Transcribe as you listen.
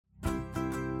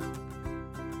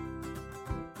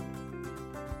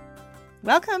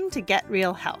Welcome to Get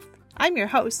Real Health. I'm your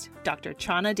host, Dr.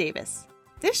 Chana Davis.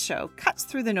 This show cuts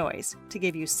through the noise to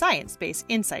give you science-based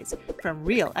insights from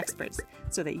real experts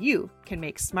so that you can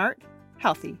make smart,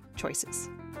 healthy choices.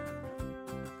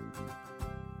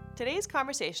 Today's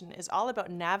conversation is all about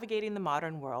navigating the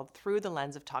modern world through the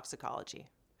lens of toxicology.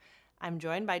 I'm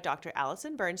joined by Dr.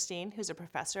 Allison Bernstein, who's a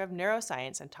professor of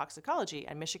neuroscience and toxicology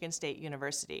at Michigan State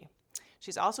University.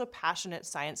 She's also a passionate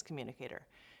science communicator.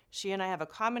 She and I have a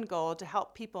common goal to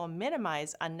help people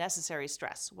minimize unnecessary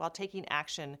stress while taking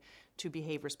action to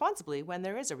behave responsibly when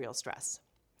there is a real stress.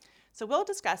 So we'll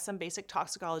discuss some basic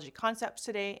toxicology concepts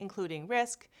today, including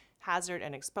risk, hazard,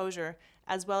 and exposure,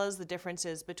 as well as the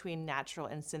differences between natural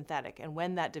and synthetic and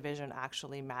when that division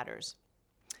actually matters.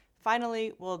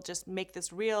 Finally, we'll just make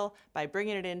this real by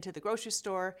bringing it into the grocery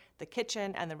store, the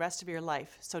kitchen, and the rest of your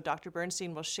life. So Dr.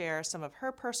 Bernstein will share some of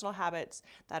her personal habits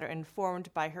that are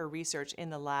informed by her research in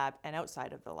the lab and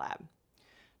outside of the lab.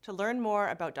 To learn more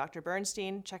about Dr.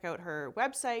 Bernstein, check out her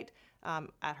website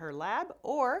at her lab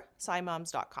or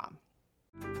SciMoms.com.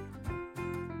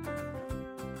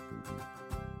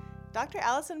 Dr.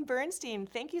 Allison Bernstein,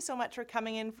 thank you so much for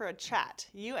coming in for a chat.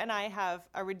 You and I have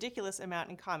a ridiculous amount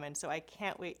in common, so I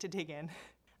can't wait to dig in.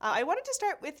 I wanted to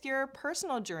start with your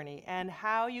personal journey and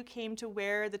how you came to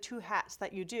wear the two hats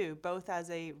that you do, both as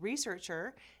a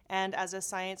researcher and as a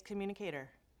science communicator.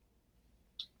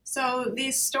 So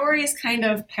these stories kind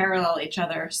of parallel each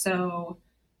other. So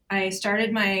I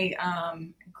started my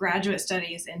graduate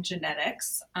studies in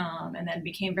genetics and then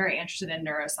became very interested in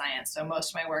neuroscience. So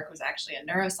most of my work was actually in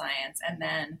neuroscience. And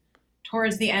then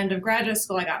towards the end of graduate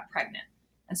school, I got pregnant.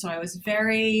 And so I was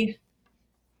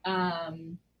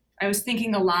I was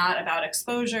thinking a lot about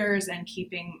exposures and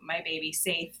keeping my baby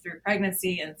safe through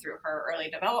pregnancy and through her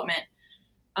early development.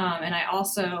 And I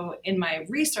also, in my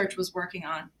research, was working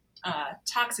on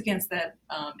toxicants that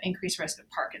increase risk of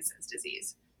Parkinson's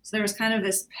disease. So there was kind of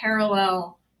this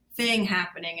parallel thing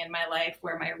happening in my life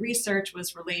where my research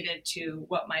was related to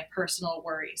what my personal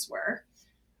worries were.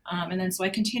 And then so I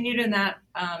continued in that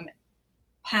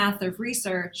path of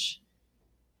research.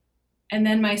 And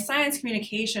then my science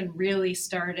communication really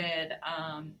started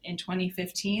in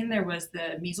 2015. There was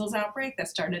the measles outbreak that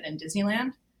started in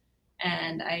Disneyland.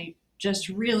 And I just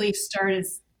really started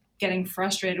getting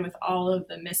frustrated with all of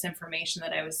the misinformation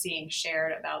that I was seeing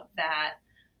shared about that.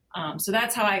 So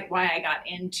that's why I got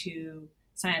into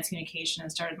science communication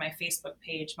and started my Facebook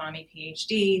page, Mommy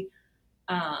PhD.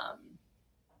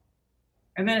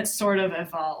 And then it sort of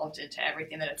evolved into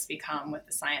everything that it's become with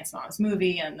the Science Moms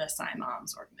movie and the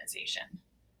SciMoms organization.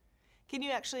 Can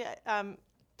you actually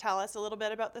tell us a little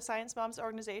bit about the Science Moms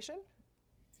organization?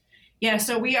 Yeah,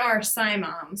 so we are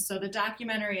SciMoms. So the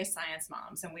documentary is Science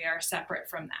Moms, and we are separate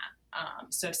from that.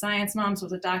 So Science Moms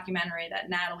was a documentary that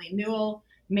Natalie Newell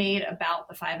made about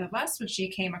the five of us when she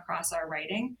came across our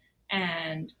writing.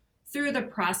 And through the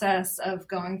process of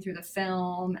going through the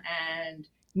film and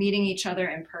meeting each other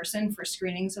in person for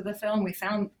screenings of the film, we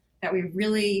found that we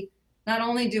really, not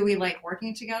only do we like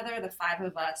working together, the five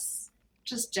of us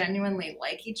just genuinely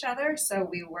like each other. So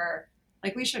we were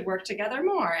like, we should work together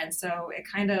more. And so it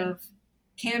kind of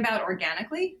came about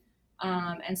organically.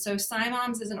 And so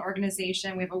SciMoms is an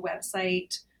organization. We have a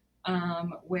website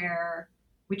where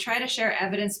we try to share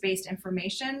evidence-based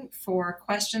information for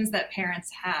questions that parents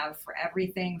have for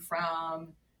everything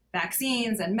from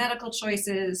vaccines and medical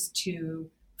choices to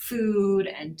food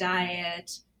and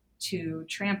diet to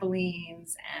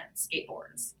trampolines and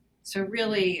skateboards. So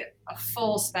really a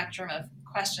full spectrum of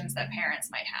questions that parents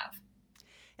might have.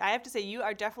 I have to say, you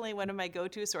are definitely one of my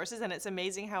go-to sources, and it's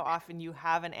amazing how often you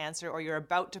have an answer or you're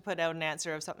about to put out an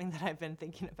answer of something that I've been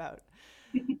thinking about.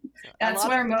 That's a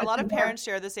where lot of parents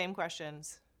share the same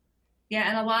questions. Yeah,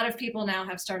 and a lot of people now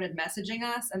have started messaging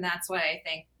us, and that's why I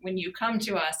think when you come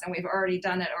to us and we've already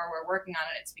done it or we're working on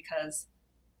it, it's because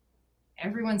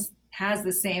everyone has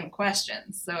the same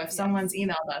questions. So if someone's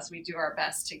emailed us, we do our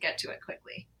best to get to it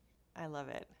quickly. I love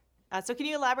it. So can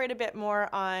you elaborate a bit more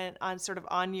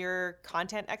on your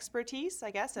content expertise,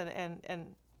 I guess,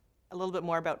 and a little bit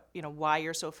more about why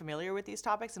you're so familiar with these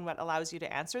topics and what allows you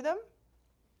to answer them?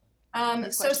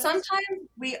 So sometimes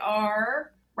we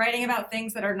are writing about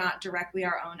things that are not directly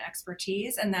our own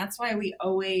expertise. And that's why we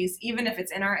always, even if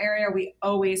it's in our area, we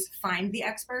always find the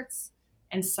experts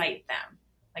and cite them.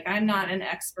 Like, I'm not an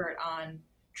expert on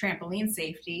trampoline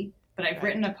safety, but I've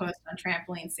written a post on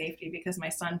trampoline safety because my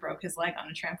son broke his leg on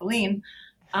a trampoline.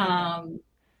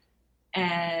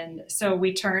 And so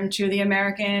we turned to the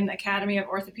American Academy of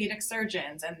Orthopedic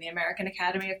Surgeons and the American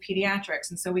Academy of Pediatrics.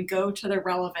 And so we go to the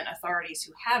relevant authorities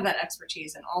who have that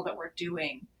expertise, and all that we're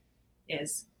doing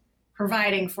is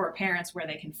providing for parents where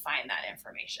they can find that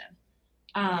information.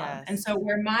 Yes. And so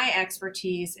where my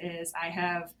expertise is,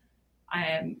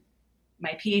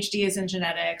 my PhD is in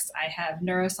genetics. I have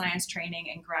neuroscience training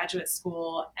in graduate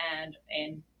school, and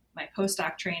in my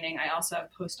postdoc training, I also have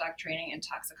postdoc training in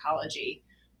toxicology.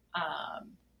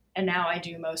 And now I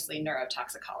do mostly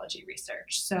neurotoxicology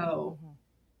research. So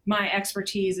my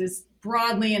expertise is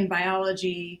broadly in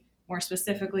biology, more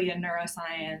specifically in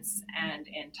neuroscience and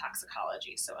in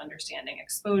toxicology. So understanding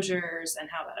exposures and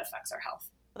how that affects our health.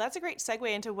 Well, that's a great segue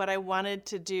into what I wanted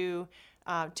to do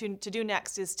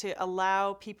next, is to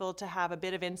allow people to have a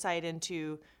bit of insight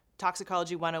into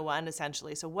Toxicology 101,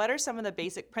 essentially. So what are some of the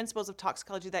basic principles of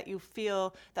toxicology that you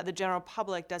feel that the general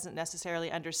public doesn't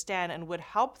necessarily understand and would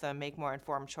help them make more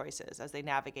informed choices as they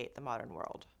navigate the modern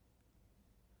world?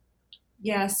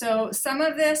 Yeah, so some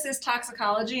of this is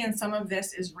toxicology and some of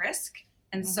this is risk.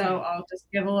 And so I'll just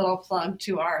give a little plug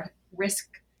to our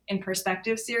Risk in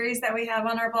Perspective series that we have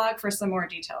on our blog for some more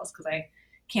details, because I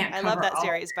can't cover I love that all.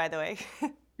 series, by the way.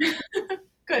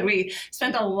 Good. We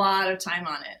spent a lot of time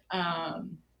on it.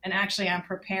 And actually, I'm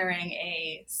preparing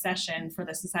a session for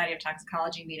the Society of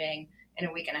Toxicology meeting in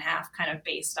a week and a half, kind of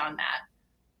based on that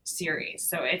series.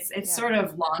 So it's sort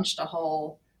of launched a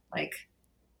whole,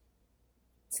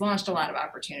 it's launched a lot of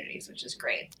opportunities, which is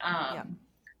great.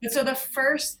 But so the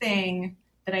first thing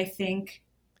that I think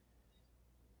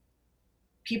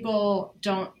people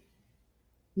don't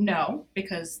know,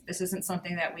 because this isn't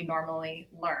something that we normally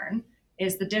learn,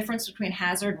 is the difference between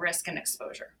hazard, risk, and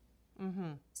exposure.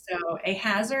 So a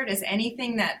hazard is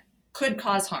anything that could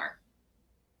cause harm.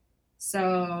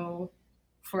 So,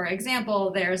 for example,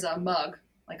 there's a mug,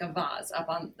 like a vase, up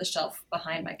on the shelf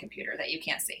behind my computer that you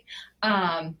can't see.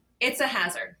 It's a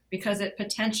hazard because it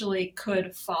potentially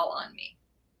could fall on me.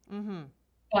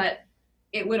 But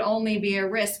it would only be a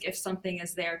risk if something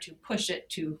is there to push it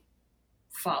to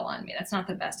fall on me. That's not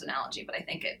the best analogy, but I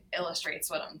think it illustrates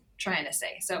what I'm trying to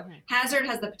say. So hazard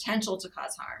has the potential to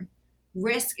cause harm.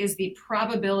 Risk is the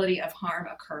probability of harm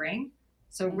occurring.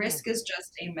 So risk is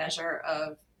just a measure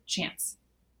of chance.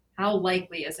 How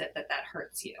likely is it that that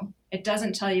hurts you? It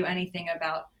doesn't tell you anything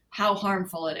about how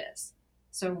harmful it is.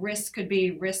 So risk could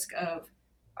be risk of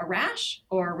a rash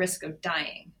or risk of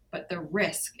dying, but the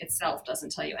risk itself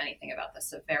doesn't tell you anything about the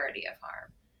severity of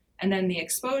harm. And then the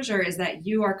exposure is that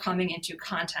you are coming into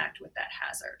contact with that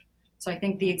hazard. So I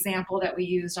think the example that we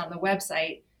used on the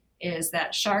website is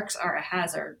that sharks are a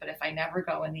hazard, but if I never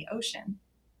go in the ocean,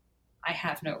 I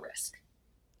have no risk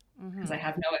because I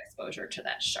have no exposure to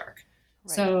that shark.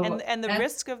 Right. So and the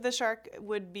risk of the shark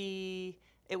would be,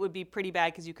 it would be pretty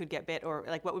bad because you could get bit, or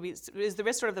what would be, is the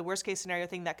risk sort of the worst case scenario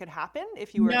thing that could happen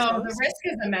if you were exposed? No, the risk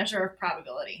is a measure of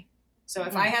probability. So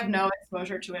if I have no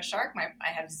exposure to a shark,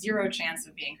 I have zero chance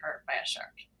of being hurt by a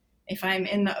shark. If I'm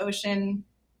in the ocean,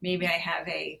 maybe I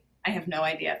have no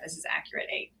idea if this is accurate,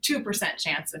 a 2%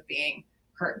 chance of being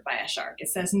hurt by a shark. It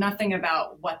says nothing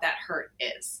about what that hurt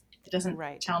is. It doesn't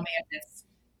tell me if it's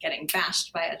getting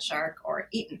bashed by a shark or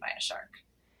eaten by a shark.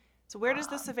 So where does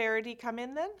the severity come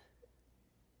in then?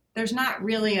 There's not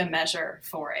really a measure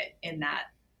for it in that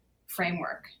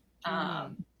framework.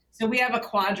 So we have a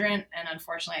quadrant, and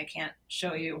unfortunately I can't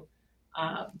show you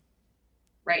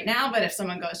right now, but if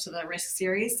someone goes to the risk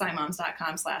series,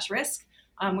 SciMoms.com/risk,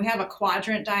 we have a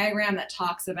quadrant diagram that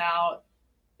talks about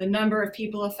the number of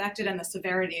people affected and the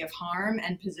severity of harm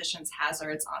and positions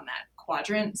hazards on that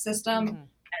quadrant system.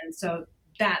 And so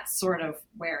that's sort of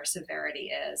where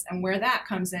severity is. And where that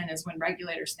comes in is when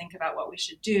regulators think about what we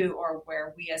should do, or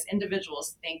where we as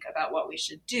individuals think about what we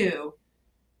should do.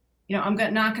 I'm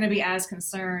not going to be as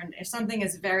concerned if something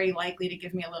is very likely to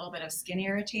give me a little bit of skin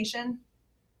irritation.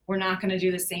 We're not going to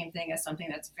do the same thing as something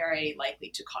that's very likely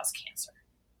to cause cancer.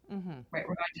 Right?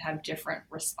 We're going to have different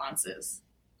responses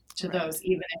to those,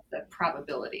 even if the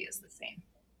probability is the same.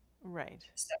 Right.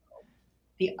 So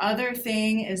the other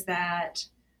thing is that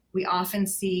we often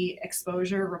see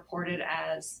exposure reported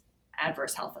as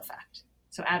adverse health effect.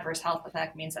 So adverse health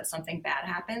effect means that something bad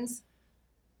happens,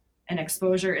 and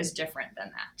exposure is different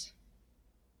than that.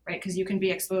 Right? Because you can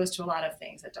be exposed to a lot of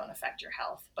things that don't affect your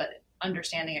health, but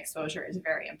understanding exposure is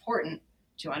very important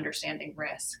to understanding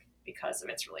risk because of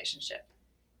its relationship.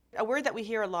 A word that we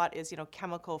hear a lot is,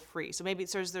 chemical free. So maybe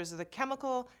there's the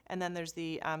chemical, and then there's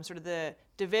the sort of the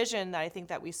division that I think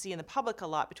that we see in the public a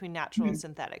lot between natural and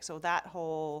synthetic. So that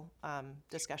whole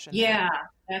discussion. Yeah,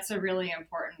 that's a really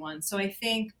important one. So I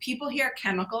think people hear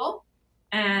chemical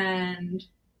and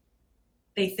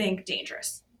they think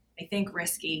dangerous. They think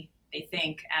risky. They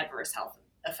think adverse health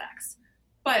effects.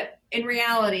 But in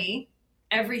reality,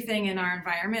 everything in our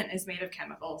environment is made of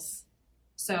chemicals.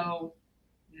 So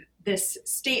this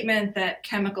statement that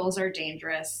chemicals are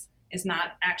dangerous is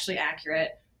not actually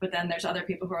accurate. But then there's other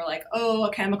people who are like, oh,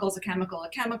 a chemical's a chemical,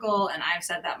 and I've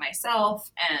said that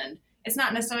myself. And it's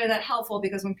not necessarily that helpful,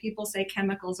 because when people say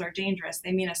chemicals are dangerous,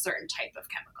 they mean a certain type of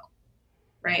chemical,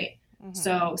 right? Mm-hmm.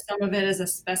 So some of it is a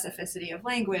specificity of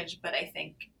language, but I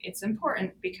think it's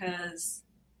important because,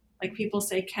 like, people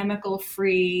say chemical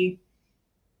free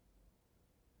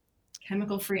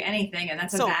anything, and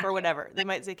that's soap a or whatever. They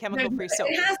might say chemical free soap.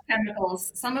 It has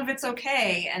chemicals. Some of it's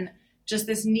okay, and just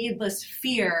this needless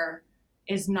fear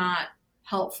is not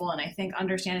helpful. And I think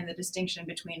understanding the distinction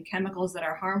between chemicals that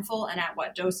are harmful and at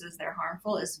what doses they're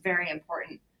harmful is very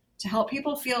important to help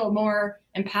people feel more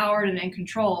empowered and in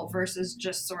control, versus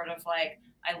just sort of like,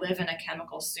 I live in a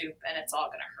chemical soup and it's all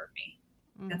going to hurt me.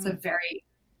 Mm-hmm. That's a very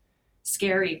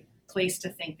scary place to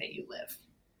think that you live.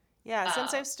 Yeah,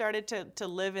 since I've started to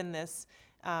live in this,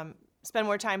 spend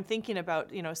more time thinking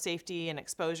about, safety and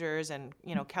exposures and,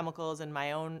 chemicals in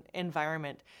my own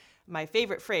environment, my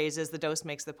favorite phrase is the dose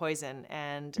makes the poison.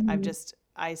 And mm-hmm.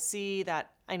 I see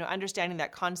that, understanding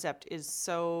that concept is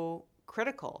so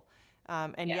critical.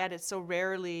 Yet it's so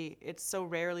rarely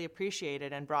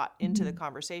appreciated and brought into the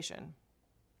conversation.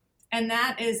 And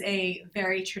that is a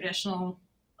very traditional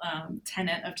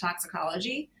tenet of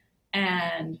toxicology.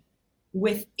 And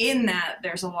within that,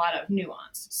 there's a lot of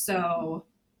nuance. So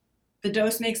the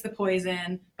dose makes the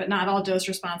poison, but not all dose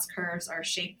response curves are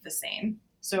shaped the same.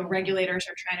 So regulators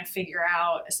are trying to figure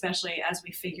out, especially as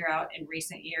we figure out in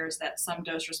recent years that some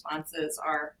dose responses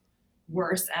are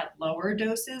worse at lower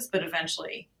doses, but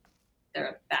eventually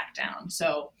they're back down.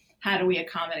 So how do we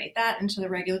accommodate that into the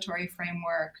regulatory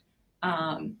framework?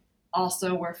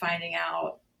 Also, we're finding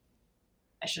out,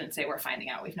 I shouldn't say we're finding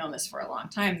out, we've known this for a long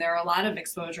time. There are a lot of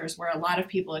exposures where a lot of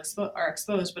people are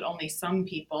exposed, but only some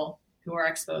people who are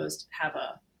exposed have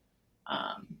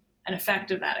an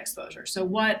effect of that exposure. So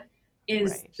what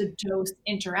is the dose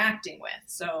interacting with?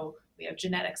 So we have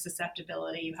genetic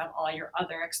susceptibility, you have all your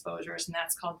other exposures, and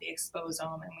that's called the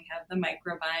exposome, and we have the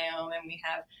microbiome, and we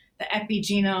have the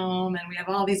epigenome, and we have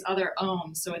all these other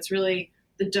omes. So it's really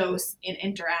the dose in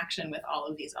interaction with all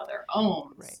of these other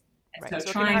omes. Right. And right.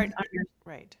 So trying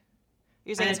right.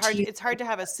 You're saying it's hard to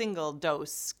have a single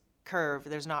dose curve.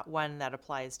 There's not one that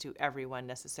applies to everyone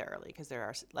necessarily, because there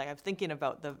are, like, I'm thinking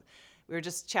about we were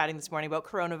just chatting this morning about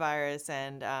coronavirus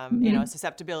and mm-hmm.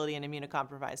 Susceptibility in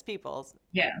immunocompromised people.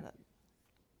 Yeah,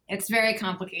 it's very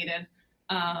complicated.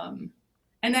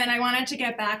 And then I wanted to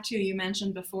get back to, you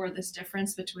mentioned before, this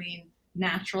difference between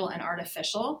natural and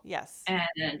artificial. Yes.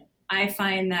 And I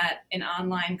find that in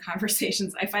online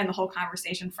conversations, I find the whole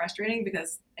conversation frustrating,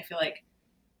 because I feel like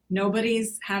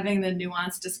nobody's having the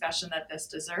nuanced discussion that this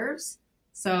deserves.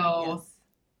 So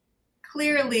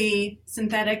clearly,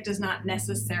 synthetic does not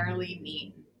necessarily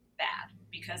mean bad,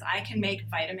 because I can make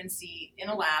vitamin C in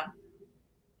a lab.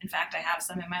 In fact, I have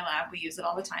some in my lab. We use it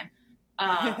all the time.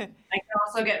 I can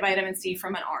also get vitamin C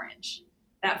from an orange.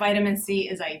 That vitamin C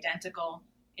is identical.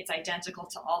 It's identical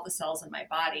to all the cells in my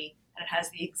body, and it has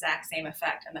the exact same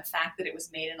effect. And the fact that it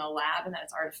was made in a lab and that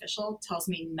it's artificial tells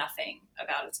me nothing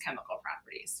about its chemical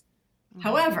properties. Mm-hmm.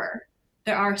 However,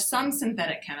 there are some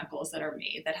synthetic chemicals that are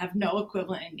made that have no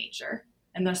equivalent in nature,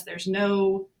 and thus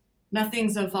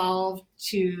nothing's evolved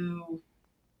to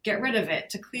get rid of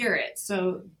it, to clear it.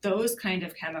 So those kind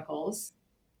of chemicals,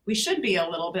 we should be a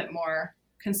little bit more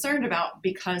concerned about,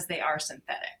 because they are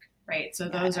synthetic, right? So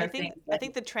those are things. I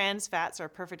think the trans fats are a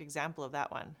perfect example of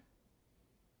that one.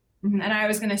 And I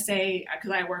was going to say,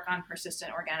 because I work on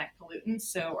persistent organic pollutants,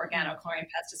 so organochlorine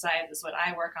pesticides is what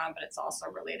I work on, but it's also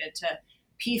related to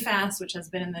PFAS, which has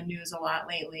been in the news a lot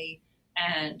lately.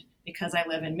 And because I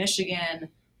live in Michigan,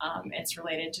 it's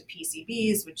related to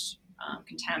PCBs, which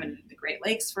contaminated the Great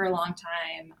Lakes for a long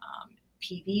time.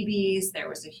 PBBs, there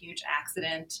was a huge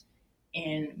accident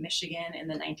in Michigan in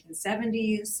the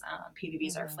 1970s.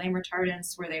 PBBs are flame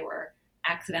retardants, where they were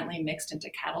accidentally mixed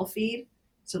into cattle feed.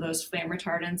 So those flame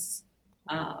retardants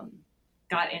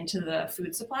got into the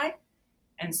food supply.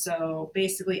 And so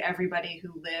basically everybody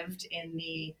who lived in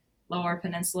the lower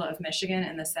peninsula of Michigan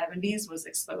in the 70s was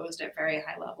exposed at very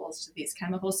high levels to these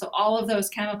chemicals. So all of those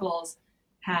chemicals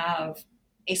have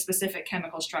a specific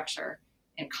chemical structure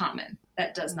in common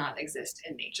that does not exist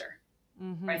in nature.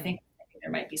 Mm-hmm. I think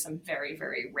there might be some very,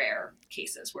 very rare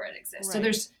cases where it exists.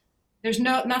 Right. So there's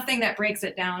nothing that breaks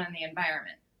it down in the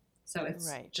environment. So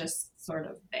it's just sort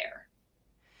of there.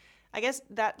 I guess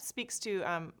that speaks to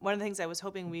one of the things I was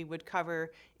hoping we would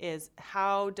cover is,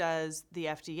 how does the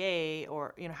FDA,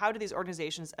 or how do these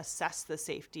organizations assess the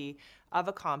safety of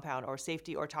a compound or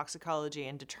safety or toxicology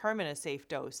and determine a safe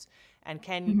dose? And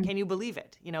can you believe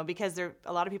it? Because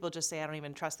a lot of people just say, I don't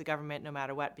even trust the government no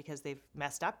matter what because they've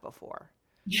messed up before.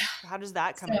 Yeah. How does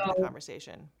that come into the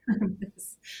conversation?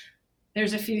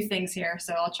 There's a few things here,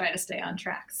 so I'll try to stay on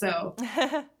track. So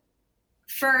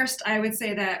first, I would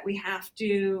say that we have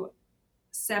to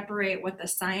separate what the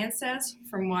science says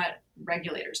from what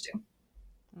regulators do.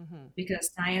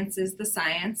 Because science is the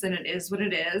science, and it is what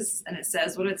it is, and it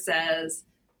says what it says.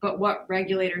 But what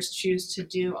regulators choose to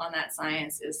do on that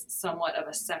science is somewhat of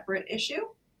a separate issue.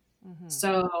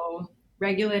 So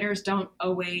regulators don't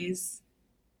always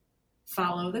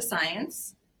follow the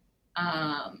science.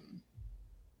 I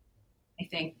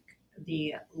think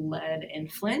the lead in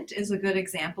Flint is a good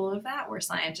example of that, where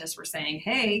scientists were saying,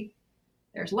 hey,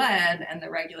 there's lead, and the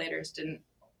regulators didn't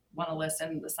want to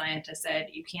listen. The scientist said,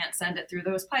 you can't send it through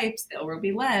those pipes, there will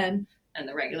be lead. And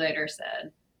the regulator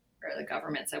said, or the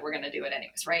government said, we're going to do it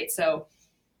anyways, right? So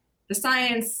the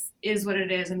science is what it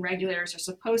is, and regulators are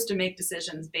supposed to make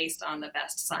decisions based on the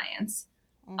best science.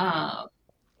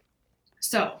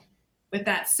 So with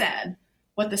that said,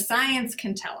 what the science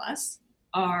can tell us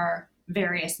are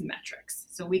various metrics.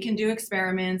 So we can do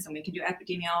experiments, and we can do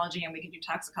epidemiology, and we can do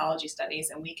toxicology studies,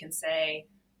 and we can say,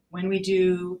 when we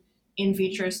do in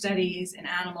vitro studies in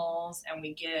animals and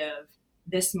we give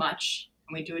this much,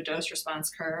 and we do a dose response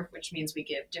curve, which means we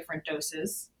give different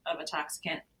doses of a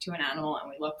toxicant to an animal and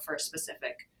we look for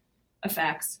specific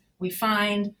effects, we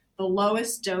find the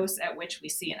lowest dose at which we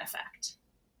see an effect.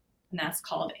 And that's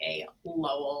called a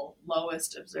Lowell,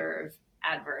 lowest observed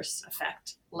adverse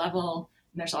effect level.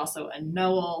 And there's also a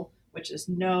NOEL, which is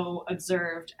no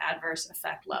observed adverse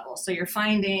effect level. So you're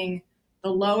finding the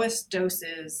lowest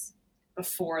doses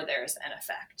before there's an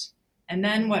effect. And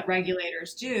then what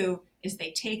regulators do is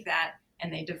they take that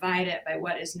and they divide it by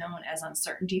what is known as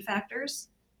uncertainty factors.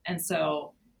 And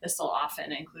so this will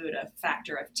often include a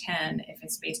factor of 10 if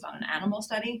it's based on an animal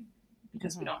study,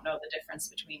 because we don't know the difference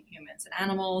between humans and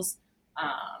animals.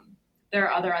 There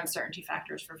are other uncertainty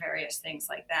factors for various things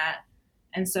like that.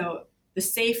 And so the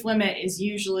safe limit is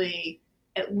usually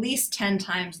at least 10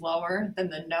 times lower than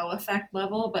the no effect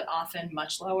level, but often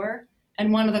much lower.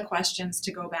 And one of the questions,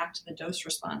 to go back to the dose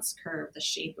response curve, the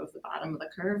shape of the bottom of the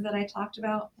curve that I talked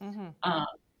about,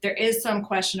 there is some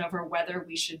question over whether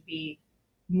we should be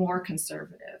more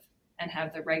conservative and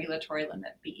have the regulatory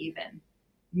limit be even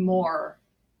more.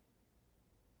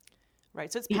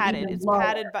 Right. So it's padded.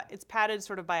 It's padded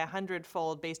sort of by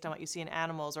 100-fold based on what you see in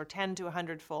animals, or 10 to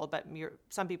 100-fold. But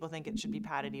some people think it should be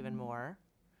padded even more.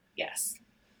 Yes.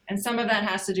 And some of that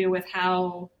has to do with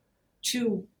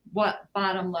to what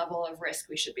bottom level of risk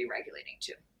we should be regulating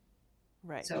to.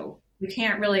 Right. So we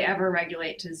can't really ever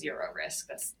regulate to zero risk.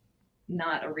 That's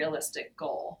not a realistic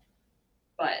goal.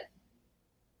 But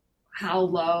how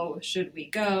low should we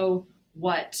go?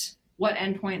 What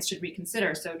endpoints should we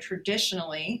consider? So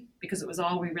traditionally, because it was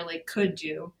all we really could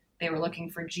do, they were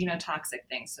looking for genotoxic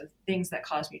things, so things that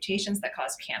cause mutations that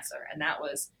cause cancer. And that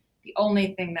was the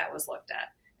only thing that was looked at.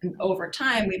 And over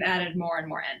time, we've added more and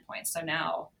more endpoints. So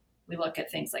now we look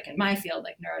at things like, in my field,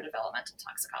 like neurodevelopmental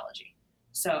toxicology.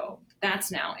 So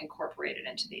that's now incorporated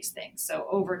into these things. So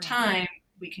over time,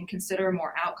 we can consider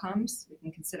more outcomes, we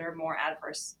can consider more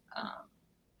adverse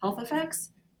health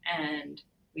effects, and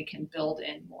we can build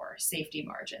in more safety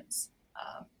margins.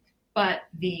 But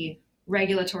the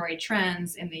regulatory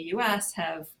trends in the US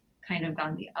have kind of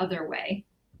gone the other way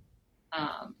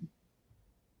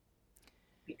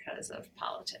because of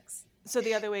politics. So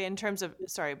the other way in terms of,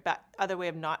 other way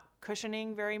of not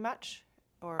cushioning very much?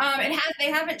 Or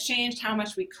they haven't changed how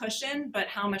much we cushion, but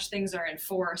how much things are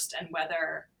enforced and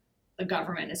whether the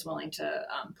government is willing to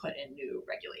put in new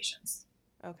regulations.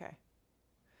 Okay.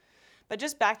 But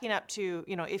just backing up to,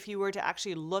 if you were to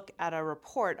actually look at a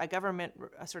report,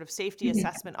 a sort of safety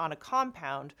assessment on a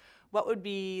compound, what would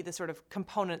be the sort of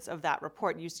components of that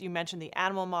report? You mentioned the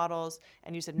animal models,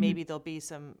 and you said maybe there'll be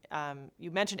some,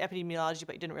 you mentioned epidemiology,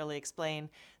 but you didn't really explain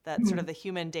that sort of the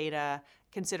human data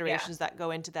considerations that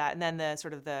go into that, and then the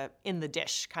sort of the in the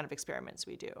dish kind of experiments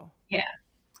we do. Yeah.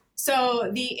 So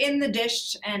the in the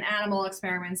dish and animal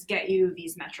experiments get you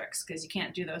these metrics, because you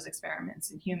can't do those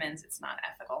experiments in humans. It's not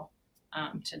ethical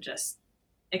to just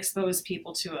expose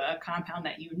people to a compound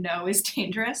that is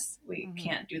dangerous. We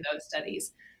can't do those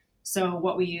studies. So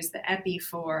what we use the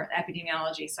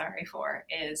epidemiology for,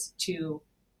 is to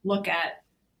look at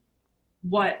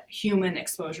what human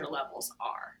exposure levels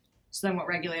are. So then what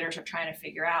regulators are trying to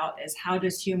figure out is, how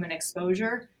does human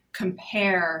exposure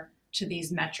compare to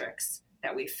these metrics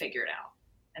that we've figured out?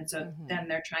 And so then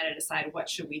they're trying to decide, what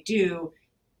should we do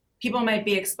people might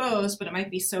be exposed, but it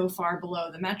might be so far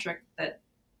below the metric that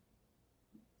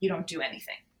you don't do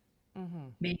anything. Mm-hmm.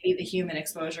 Maybe the human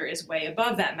exposure is way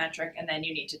above that metric, and then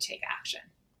you need to take action.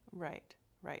 Right.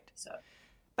 So,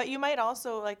 but you might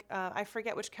also, like, I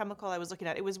forget which chemical I was looking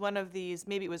at. It was one of these,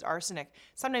 maybe it was arsenic.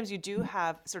 Sometimes you do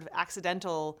have sort of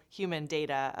accidental human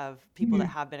data of people that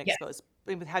have been exposed.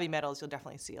 Yes. With heavy metals, you'll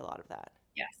definitely see a lot of that.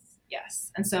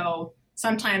 Yes. And so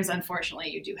sometimes,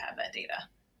 unfortunately, you do have that data.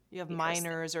 You have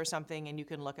miners or something, and you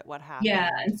can look at what happened. Yeah,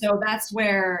 and so that's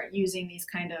where using these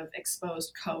kind of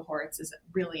exposed cohorts is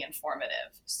really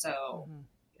informative. So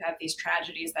you have these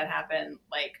tragedies that happen,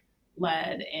 like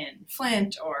lead in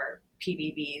Flint or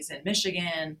PBBs in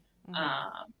Michigan,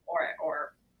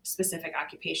 or specific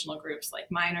occupational groups like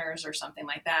miners or something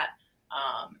like that.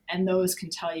 And those can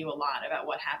tell you a lot about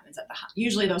what happens at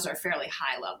usually those are fairly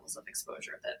high levels of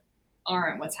exposure that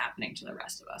aren't what's happening to the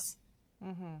rest of us.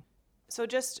 Mm-hmm. So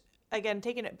just, again,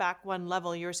 taking it back one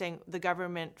level, you were saying the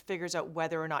government figures out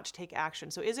whether or not to take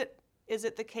action. So is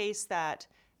it the case that,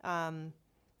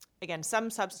 again, some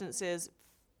substances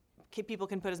people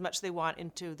can put as much as they want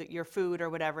into your food or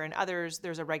whatever, and others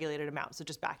there's a regulated amount? So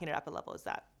just backing it up a level, is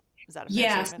that a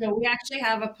fair statement? So we actually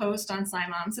have a post on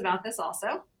SciMoms about this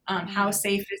also. How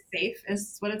safe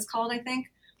is what it's called, I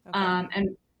think. Okay.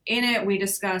 And in it we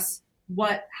discuss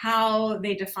how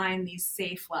they define these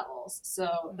safe levels.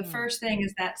 So the first thing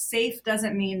is that safe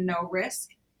doesn't mean no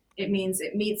risk. It means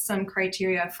it meets some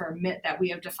criteria that we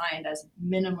have defined as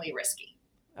minimally risky.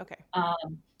 Okay.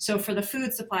 So for the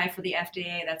food supply for the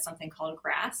FDA, that's something called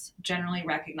GRAS, generally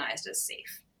recognized as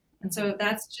safe. And so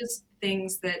that's just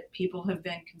things that people have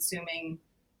been consuming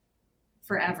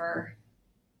forever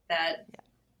that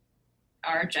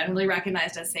are generally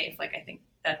recognized as safe. Like, I think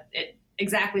that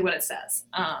exactly what it says.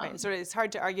 Right. So it's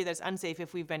hard to argue that it's unsafe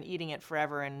if we've been eating it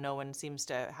forever and no one seems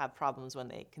to have problems when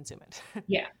they consume it.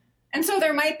 Yeah. And so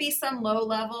there might be some low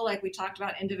level, like we talked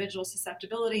about, individual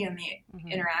susceptibility and the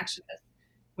interaction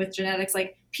with genetics.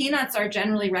 Like peanuts are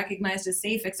generally recognized as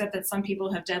safe, except that some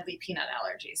people have deadly peanut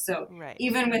allergies. So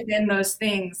even within those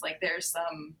things, like there's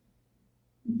some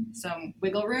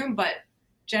wiggle room, but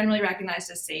generally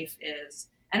recognized as safe is,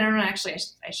 and I don't know, actually,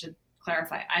 I should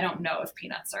clarify, I don't know if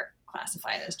peanuts are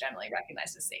classified as generally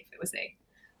recognized as safe. It was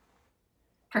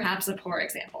perhaps a poor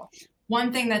example.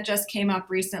 One thing that just came up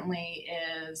recently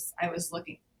is I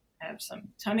have some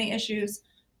tummy issues,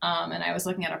 and I was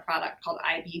looking at a product called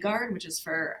IBGuard, which is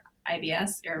for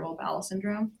IBS, irritable bowel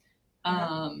syndrome.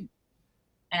 And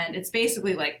it's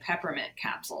basically like peppermint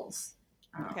capsules,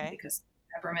 because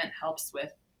peppermint helps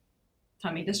with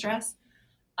tummy distress.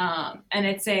 And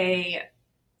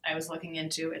I was looking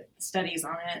into studies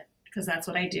on it, because that's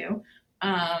what I do.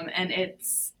 And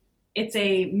it's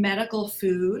a medical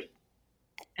food.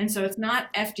 And so it's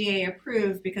not FDA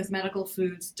approved, because medical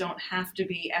foods don't have to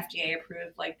be FDA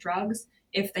approved like drugs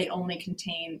if they only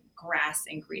contain GRAS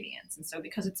ingredients. And so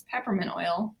because it's peppermint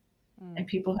oil and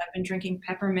people have been drinking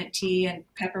peppermint tea, and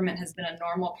peppermint has been a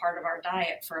normal part of our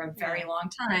diet for a very long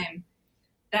time,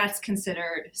 that's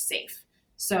considered safe.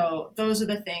 So those are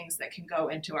the things that can go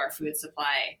into our food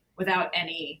supply without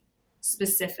any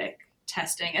specific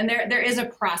testing. And there is a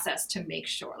process to make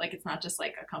sure. Like, it's not just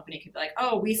like a company could be like,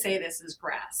 oh, we say this is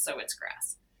GRAS, so it's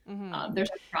GRAS. There's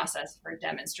a process for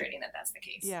demonstrating that that's the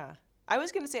case. Yeah. I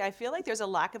was going to say, I feel like there's a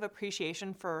lack of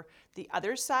appreciation for the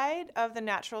other side of the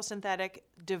natural synthetic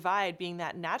divide, being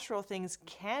that natural things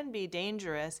can be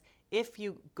dangerous if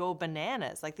you go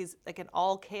bananas, like an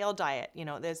all kale diet.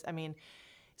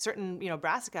 Certain,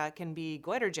 brassica can be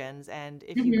goitrogens, and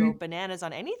if you go bananas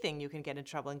on anything, you can get in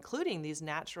trouble, including these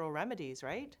natural remedies,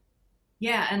 right?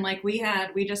 Yeah, and like we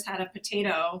just had a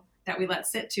potato that we let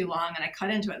sit too long, and I cut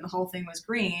into it, and the whole thing was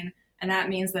green, and that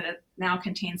means that it now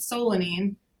contains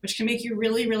solanine, which can make you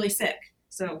really, really sick.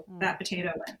 So that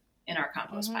potato went in our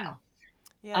compost pile.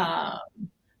 Yeah.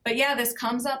 But yeah, this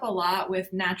comes up a lot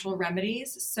with natural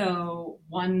remedies. So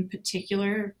one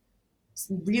particular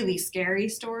really scary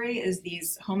story is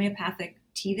these homeopathic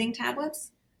teething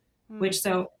tablets, which,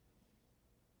 so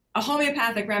a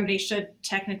homeopathic remedy should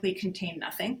technically contain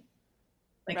nothing.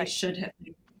 Like it should have,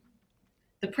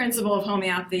 the principle of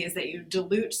homeopathy is that you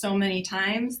dilute so many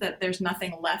times that there's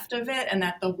nothing left of it, and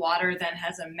that the water then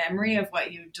has a memory of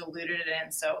what you diluted it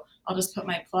in. So I'll just put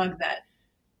my plug that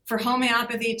for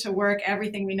homeopathy to work,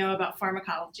 everything we know about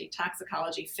pharmacology,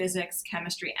 toxicology, physics,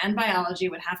 chemistry, and biology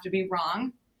would have to be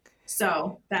wrong.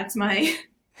 So that's my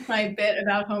bit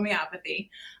about homeopathy.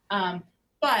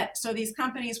 But so these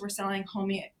companies were selling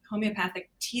homeopathic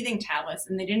teething tablets,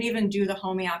 and they didn't even do the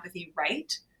homeopathy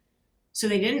right. So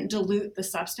they didn't dilute the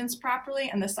substance properly,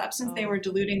 and the substance they were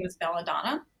diluting was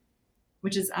belladonna.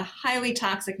 which is a highly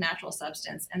toxic natural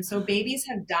substance. And so babies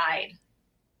have died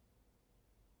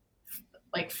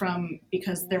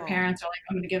because their Whoa. parents are like,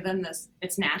 I'm going to give them this.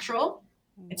 It's natural.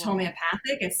 It's Whoa.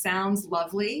 homeopathic. It sounds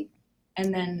lovely.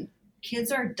 And then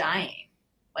kids are dying.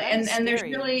 That is And there's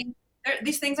scary.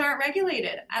 these things aren't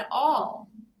regulated at all.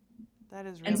 That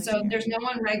is really And so scary. there's no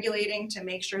one regulating to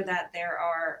make sure that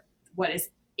what is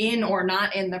in or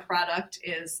not in the product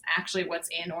is actually what's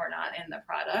in or not in the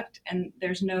product. And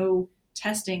there's no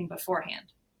testing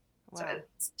beforehand. Wow. So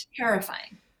it's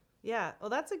terrifying. Yeah, well,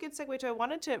 that's a good segue to, I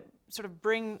wanted to sort of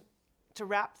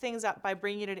wrap things up by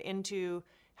bringing it into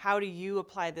how do you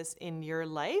apply this in your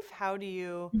life? How do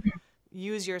you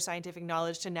use your scientific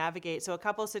knowledge to navigate? So a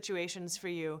couple of situations for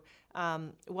you.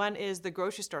 One is the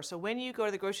grocery store. So when you go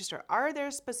to the grocery store, are there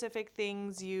specific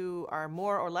things you are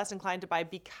more or less inclined to buy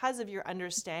because of your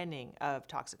understanding of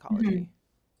toxicology?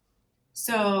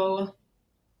 So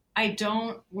I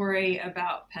don't worry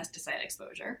about pesticide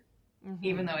exposure,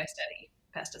 even though I study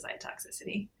pesticide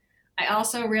toxicity. I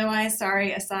also realize,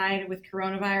 aside with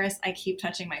coronavirus, I keep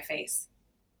touching my face.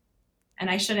 And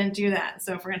I shouldn't do that.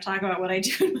 So if we're going to talk about what I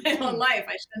do in my own life,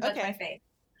 I shouldn't touch my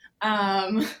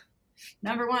face.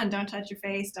 Number one, don't touch your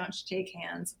face. Don't shake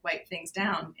hands. Wipe things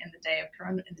down in the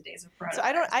days of coronavirus. So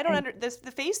I don't under this.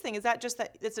 The face thing, is that just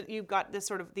that you've got this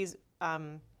sort of these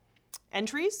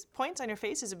entries points on your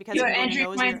face? Is it because you have entry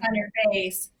points on your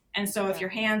face? And so if your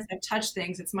hands have touched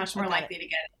things, it's much more likely to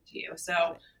get into you.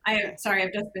 So I've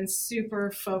just been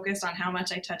super focused on how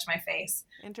much I touch my face.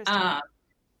 Interesting.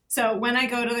 So when I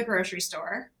go to the grocery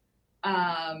store,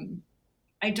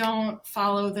 I don't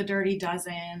follow the dirty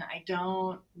dozen. I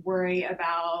don't worry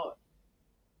about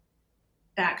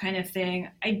that kind of thing.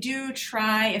 I do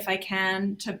try, if I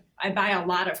can, I buy a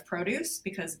lot of produce,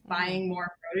 because buying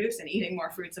more produce and eating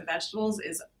more fruits and vegetables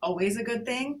is always a good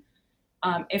thing.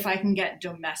 If I can get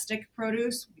domestic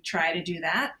produce, we try to do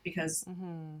that, because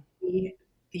the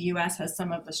U.S. has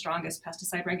some of the strongest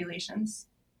pesticide regulations.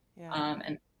 Yeah.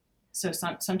 And so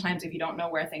sometimes if you don't know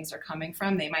where things are coming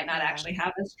from, they might not actually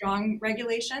have as strong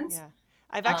regulations. Yeah.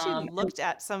 I've actually looked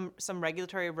at some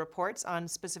regulatory reports on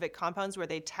specific compounds where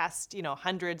they test,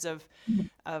 hundreds of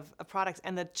products,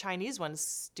 and the Chinese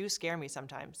ones do scare me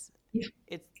sometimes. Yeah.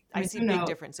 I see big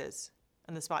differences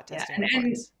in the spot testing and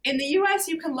reports. In the U.S.,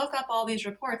 you can look up all these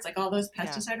reports, like all those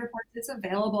pesticide reports. It's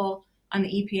available on the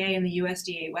EPA and the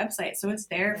USDA website, so it's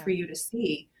there for you to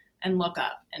see and look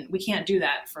up. And we can't do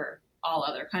that for all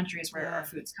other countries where our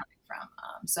food's coming from.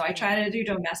 So I try to do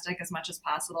domestic as much as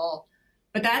possible.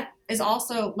 But that is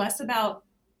also less about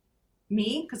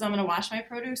me, because I'm going to wash my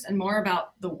produce, and more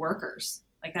about the workers,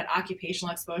 like that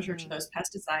occupational exposure to those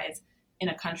pesticides in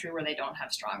a country where they don't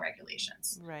have strong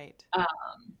regulations. Right.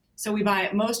 So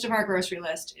most of our grocery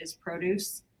list is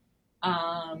produce.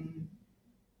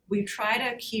 We try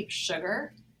to keep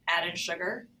added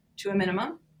sugar, to a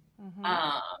minimum.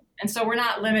 And so we're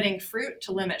not limiting fruit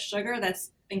to limit sugar.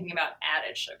 That's thinking about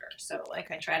added sugar. So I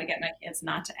try to get my kids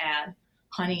not to add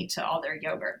honey to all their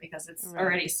yogurt, because it's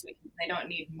already sweet. They don't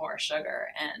need more sugar.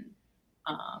 And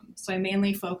so I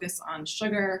mainly focus on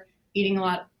sugar, eating a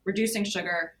lot, reducing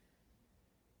sugar,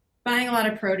 buying a lot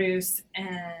of produce,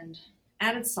 and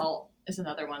added salt is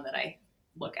another one that I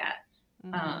look at.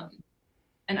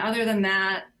 And other than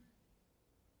that,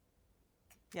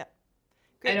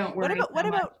 great. I don't worry. What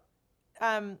about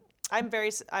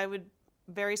I would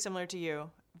very similar to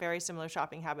you, very similar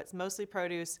shopping habits, mostly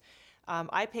produce.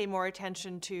 I pay more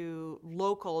attention to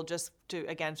local, just to,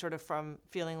 again, sort of from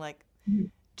feeling like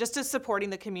just to supporting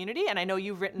the community. And I know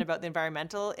you've written about the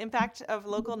environmental impact of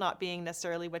local not being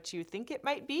necessarily what you think it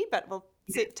might be, but we'll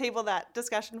table that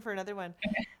discussion for another one.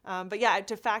 But yeah,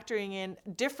 to factoring in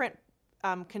different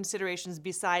considerations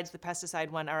besides the pesticide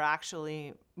one are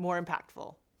actually more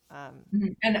impactful. And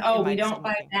we don't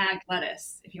buy bagged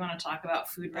lettuce, if you want to talk about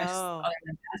food risks other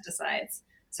than pesticides.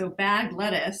 So bagged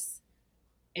lettuce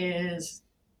is,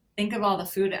 think of all the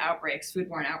foodborne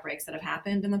outbreaks that have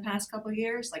happened in the past couple of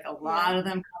years. Like, a lot of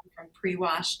them come from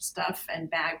pre-washed stuff and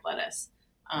bagged lettuce.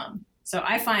 So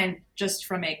I find, just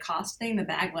from a cost thing, the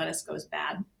bagged lettuce goes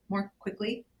bad more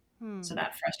quickly. So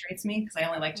that frustrates me, because I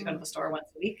only like to go to the store once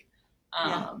a week.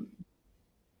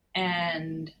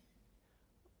 And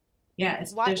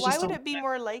why would it be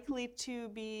more likely to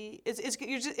be? Is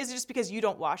it just because you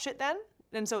don't wash it then,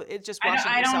 and so it's just washing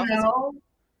yourself? I don't know.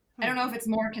 I don't know if it's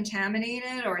more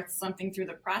contaminated or it's something through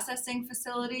the processing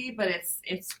facility, but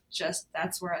it's just,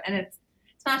 that's where, and it's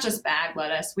not just bagged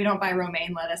lettuce. We don't buy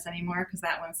romaine lettuce anymore, because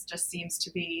that one just seems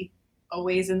to be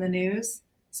always in the news.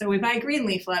 So we buy green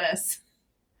leaf lettuce.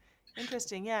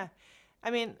 Interesting. Yeah. I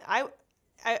mean,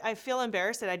 I feel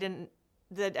embarrassed that I didn't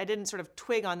that I didn't sort of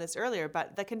twig on this earlier,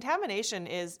 but the contamination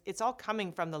it's all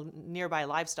coming from the nearby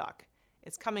livestock.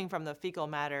 It's coming from the fecal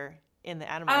matter in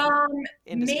the animal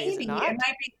industry, is Maybe it not? it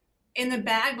might be in the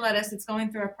bag lettuce. It's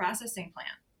going through a processing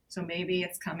plant, so maybe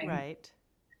it's coming. Right.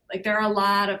 Like there are a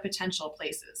lot of potential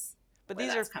places. But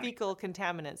these are fecal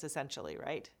contaminants, essentially,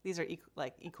 right? These are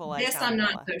like E. coli. This I'm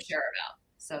not so sure about.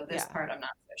 So this part I'm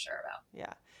not so sure about.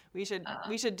 Yeah, we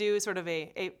should do sort of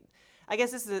a I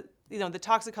guess this is the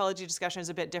toxicology discussion is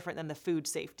a bit different than the food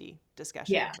safety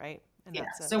discussion, right? And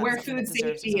so where food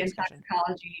safety and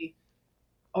toxicology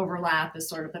overlap is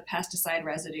sort of the pesticide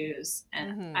residues,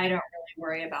 and I don't really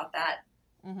worry about that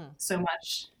so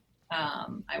much.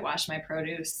 I wash my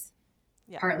produce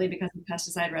partly because of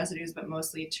pesticide residues, but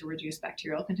mostly to reduce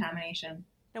bacterial contamination.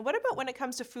 Now, what about when it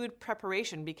comes to food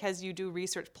preparation? Because you do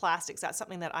research plastics, that's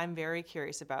something that I'm very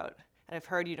curious about. And I've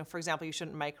heard, for example, you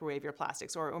shouldn't microwave your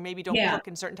plastics, or maybe don't cook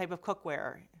in certain type of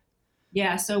cookware.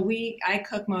 Yeah, so I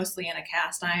cook mostly in a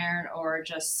cast iron or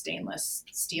just stainless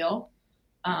steel.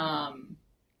 And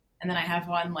then I have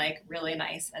one like really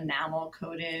nice enamel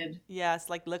coated. Yes,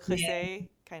 like Le Creuset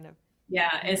kind of.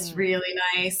 Yeah, it's really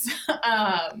nice.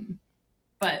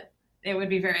 But it would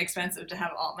be very expensive to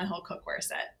have my whole cookware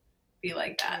set be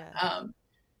like that. Yeah.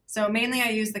 So mainly I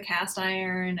use the cast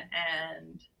iron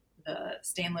and the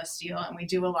stainless steel, and we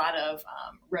do a lot of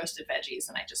roasted veggies,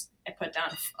 and I put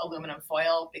down aluminum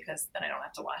foil because then I don't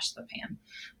have to wash the pan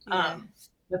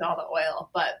with all the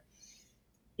oil. But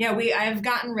yeah, I've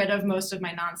gotten rid of most of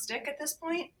my nonstick at this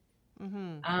point.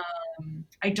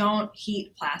 I don't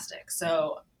heat plastic,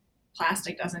 so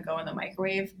plastic doesn't go in the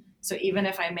microwave. So even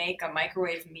if I make a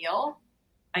microwave meal,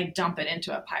 I dump it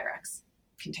into a Pyrex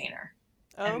container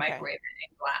and microwave it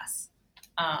in glass,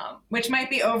 which might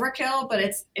be overkill, but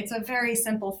it's a very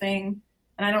simple thing.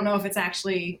 And I don't know if it's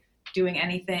actually doing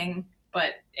anything,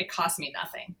 but it costs me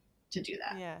nothing to do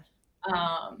that. Yeah.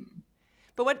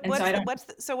 But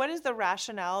what is the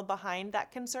rationale behind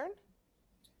that concern?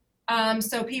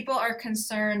 So people are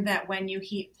concerned that when you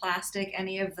heat plastic,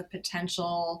 any of the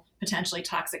potentially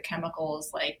toxic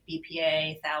chemicals like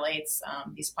BPA, phthalates,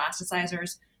 these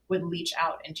plasticizers would leach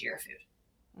out into your food.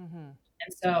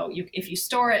 And so if you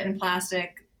store it in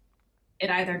plastic, it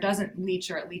either doesn't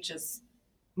leach or it leaches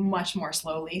much more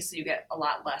slowly, so you get a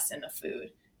lot less in the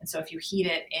food. And so if you heat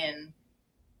it in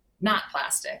not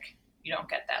plastic, you don't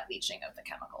get that leaching of the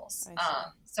chemicals.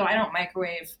 So I don't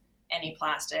microwave any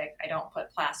plastic. I don't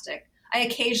put plastic. I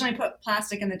occasionally put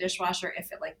plastic in the dishwasher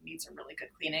if it needs a really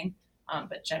good cleaning.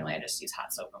 But generally I just use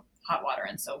hot water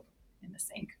and soap in the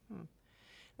sink.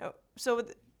 So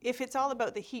if it's all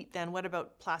about the heat, then what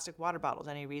about plastic water bottles?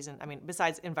 Any reason? I mean,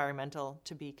 besides environmental,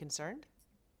 to be concerned?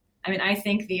 I mean, I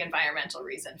think the environmental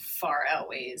reason far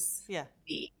outweighs the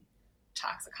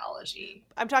toxicology.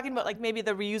 I'm talking about maybe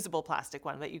the reusable plastic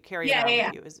one that you carry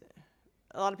around with you.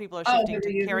 A lot of people are shifting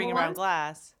to carrying around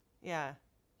glass. Yeah.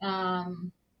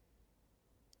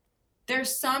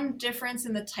 There's some difference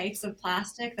in the types of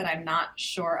plastic that I'm not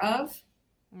sure of.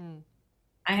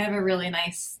 I have a really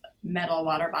nice metal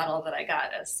water bottle that I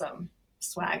got as some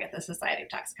swag at the Society of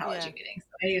Toxicology meeting. So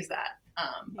I use that.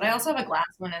 But I also have a glass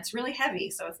one. It's really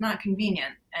heavy, so it's not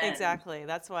convenient. Exactly.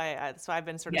 That's why I've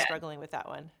been sort of struggling with that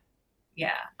one.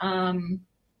 Yeah.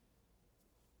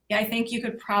 I think you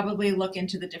could probably look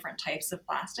into the different types of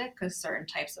plastic, because certain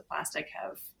types of plastic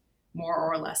have more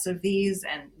or less of these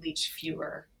and leach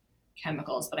fewer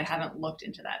chemicals, but I haven't looked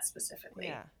into that specifically.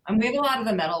 Yeah. We have a lot of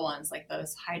the metal ones, like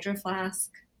those Hydro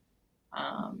Flask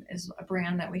is a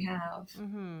brand that we have.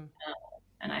 And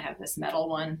I have this metal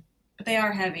one, but they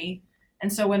are heavy.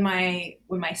 And so when my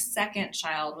second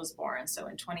child was born, so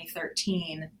in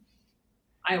 2013,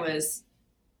 I was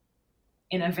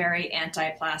in a very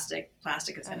anti-plastic,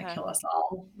 plastic is going to kill us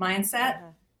all mindset.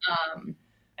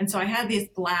 And so I had these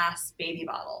glass baby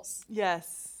bottles.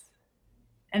 Yes.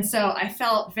 And so I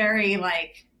felt very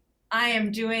I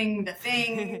am doing the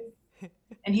thing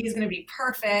and he's going to be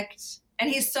perfect. And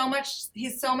he's so much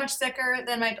sicker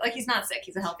than he's not sick.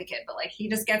 He's a healthy kid, but he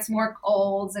just gets more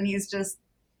colds and he's just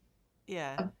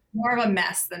more of a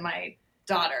mess than my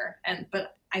daughter.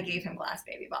 But I gave him glass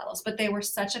baby bottles, but they were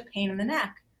such a pain in the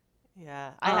neck.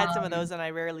 Yeah, I had some of those and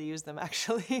I rarely use them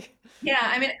actually. Yeah,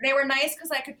 I mean, they were nice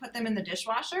because I could put them in the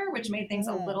dishwasher, which made things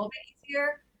a little bit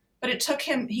easier. But it took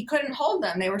him, he couldn't hold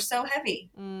them. They were so heavy.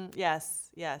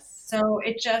 Yes. So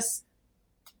it just,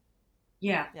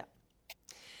 yeah.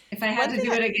 If I had to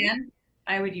do it again,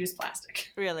 I would use plastic.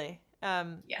 Really?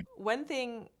 One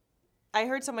thing, I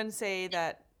heard someone say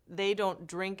that they don't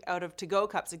drink out of to-go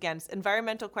cups. Again,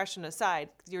 environmental question aside,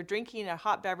 you're drinking a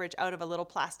hot beverage out of a little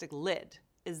plastic lid.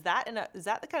 is that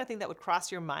the kind of thing that would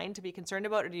cross your mind to be concerned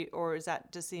about, or does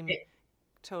that just seem It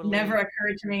totally? never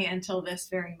occurred to me until this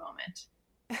very moment.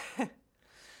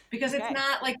 Because it's Okay.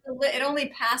 not like the lid, it only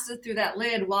passes through that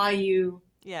lid while you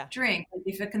Yeah. drink. Like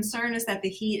if the concern is that the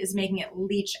heat is making it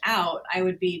leach out, I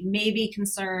would be maybe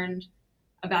concerned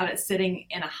about it sitting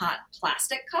in a hot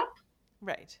plastic cup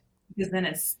Right. because then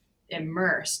it's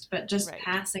immersed, but just Right.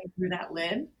 passing through that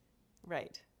lid.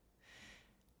 Right.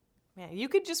 Man, you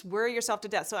could just worry yourself to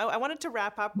death. So I wanted to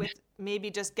wrap up with maybe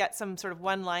just get some sort of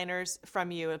one-liners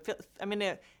from you. I'm going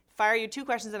to fire you 2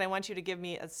 questions, and I want you to give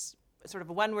me sort of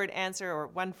a one-word answer or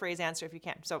one-phrase answer if you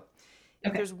can. So if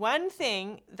Okay. there's one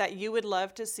thing that you would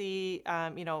love to see,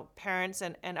 parents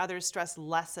and others stress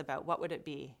less about, what would it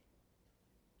be?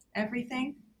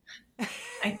 Everything.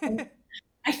 I think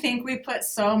I think we put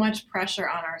so much pressure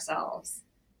on ourselves,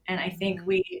 and I think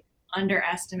we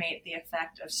underestimate the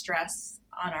effect of stress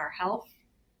on our health,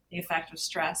 the effect of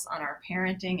stress on our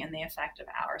parenting, and the effect of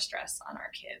our stress on our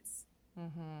kids.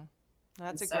 Mm-hmm.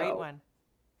 That's a And great so, one.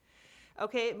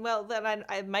 Okay, well, then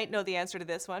I might know the answer to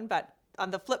this one, but on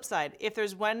the flip side, if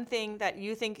there's one thing that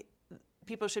you think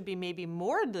people should be maybe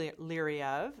more leery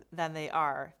of than they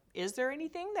are, is there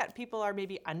anything that people are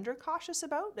maybe under cautious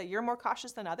about, that you're more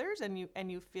cautious than others and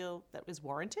you feel that is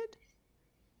warranted?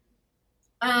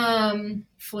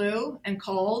 flu and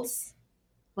colds,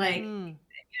 like, Mm,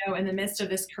 in the midst of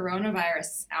this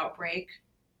coronavirus outbreak,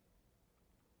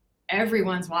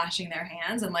 everyone's washing their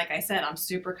hands. And like I said, I'm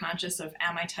super conscious of,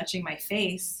 am I touching my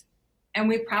face? And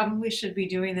we probably should be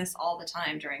doing this all the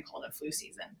time during cold and flu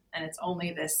season. And it's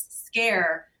only this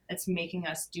scare that's making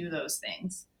us do those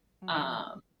things.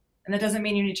 mm-hmm. And that doesn't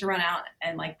mean you need to run out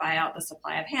and like buy out the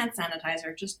supply of hand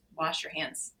sanitizer. Just wash your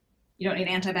hands. You don't need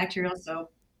antibacterial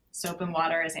soap. Soap and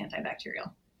water is antibacterial.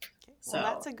 Okay. Well, So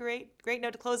that's a great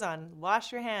note to close on.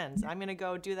 Wash your hands. I'm going to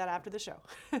go do that after the show.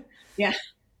 yeah,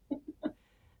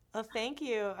 Well, thank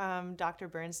you, Dr.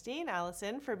 Bernstein,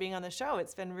 Allison, for being on the show.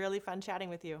 It's been really fun chatting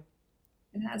with you.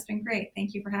 it has been great.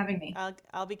 Thank you for having me.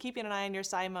 I'll be keeping an eye on your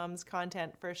SciMoms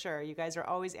content for sure. You guys are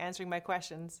always answering my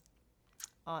questions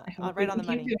I hope we right on can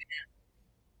the keep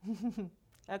money. doing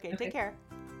Okay, it. take Okay. care.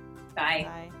 Bye.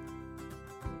 Bye.